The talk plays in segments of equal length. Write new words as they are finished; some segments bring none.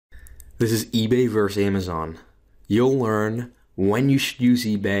This is eBay versus Amazon. You'll learn when you should use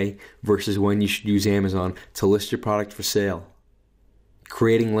eBay versus when you should use Amazon to list your product for sale.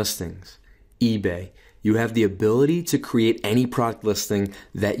 Creating listings. eBay. You have the ability to create any product listing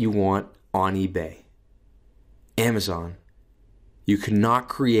that you want on eBay. Amazon. You cannot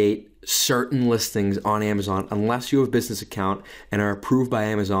create certain listings on Amazon unless you have a business account and are approved by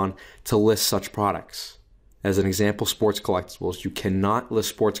Amazon to list such products. As an example, sports collectibles. You cannot list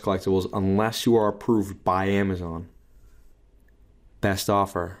sports collectibles unless you are approved by Amazon. Best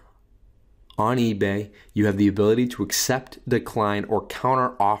offer. On eBay, you have the ability to accept, decline, or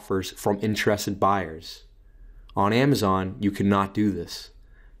counter offers from interested buyers. On Amazon, you cannot do this.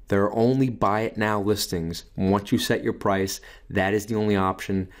 There are only buy it now listings. Once you set your price, that is the only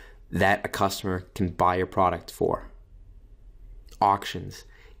option that a customer can buy your product for. Auctions.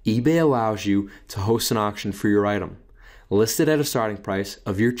 eBay allows you to host an auction for your item. List it at a starting price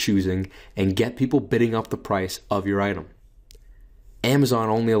of your choosing and get people bidding up the price of your item. Amazon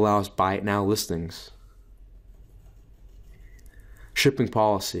only allows buy it now listings. Shipping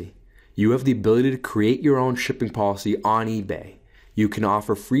policy. You have the ability to create your own shipping policy on eBay. You can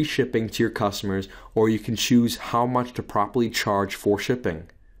offer free shipping to your customers, or you can choose how much to properly charge for shipping.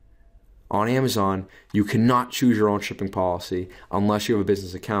 On Amazon, you cannot choose your own shipping policy unless you have a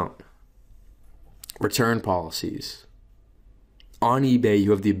business account. Return policies. On eBay,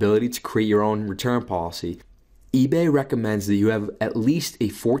 you have the ability to create your own return policy. eBay recommends that you have at least a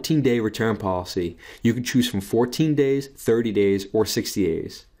 14-day return policy. You can choose from 14 days, 30 days, or 60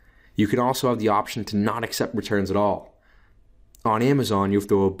 days. You can also have the option to not accept returns at all. On Amazon, you have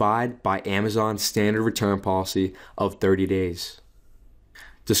to abide by Amazon's standard return policy of 30 days.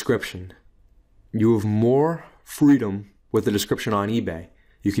 Description. You have more freedom with the description on eBay.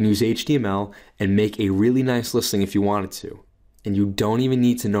 You can use HTML and make a really nice listing if you wanted to. And you don't even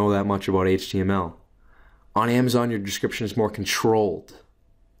need to know that much about HTML. On Amazon, your description is more controlled.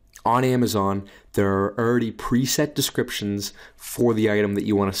 On Amazon, there are already preset descriptions for the item that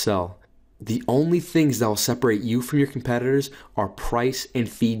you want to sell. The only things that will separate you from your competitors are price and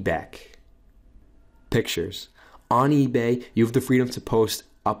feedback. Pictures. On eBay, you have the freedom to post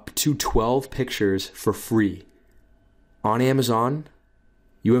up to 12 pictures for free. On Amazon,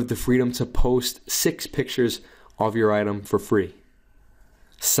 you have the freedom to post 6 pictures of your item for free.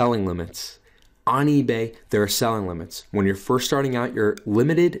 Selling limits. On eBay, there are selling limits. When you're first starting out, you're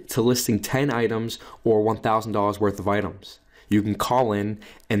limited to listing 10 items or $1,000 worth of items. You can call in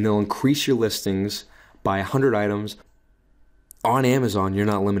and they'll increase your listings by 100 items. On Amazon, you're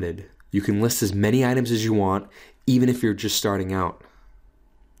not limited. You can list as many items as you want, even if you're just starting out.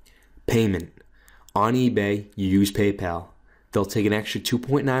 Payment. On eBay, you use PayPal. They'll take an extra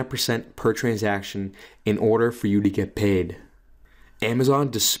 2.9% per transaction in order for you to get paid. Amazon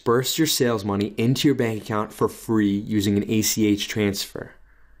disperses your sales money into your bank account for free using an ACH transfer.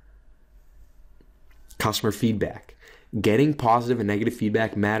 Customer feedback. Getting positive and negative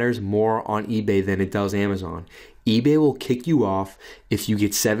feedback matters more on eBay than it does Amazon. eBay will kick you off if you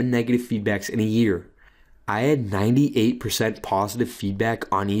get 7 negative feedbacks in a year. I had 98% positive feedback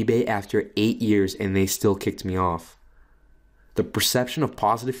on eBay after 8 years and they still kicked me off. The perception of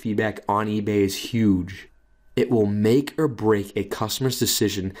positive feedback on eBay is huge. It will make or break a customer's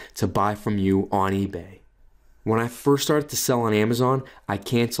decision to buy from you on eBay. When I first started to sell on Amazon, I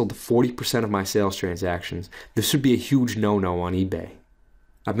canceled 40% of my sales transactions. This would be a huge no-no on eBay.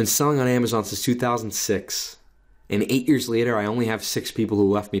 I've been selling on Amazon since 2006, and 8 years later, I only have 6 people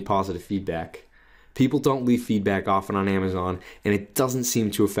who left me positive feedback. People don't leave feedback often on Amazon, and it doesn't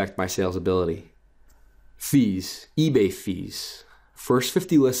seem to affect my sales ability. Fees. eBay fees. First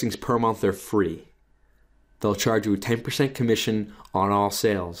 50 listings per month are free. They'll charge you a 10% commission on all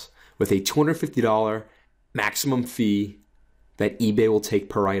sales, with a $250 maximum fee that eBay will take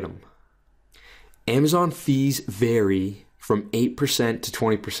per item. Amazon fees vary from 8% to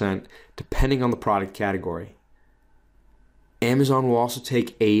 20% depending on the product category. Amazon will also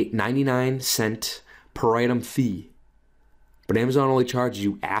take a 99-cent per item fee, but Amazon only charges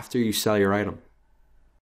you after you sell your item.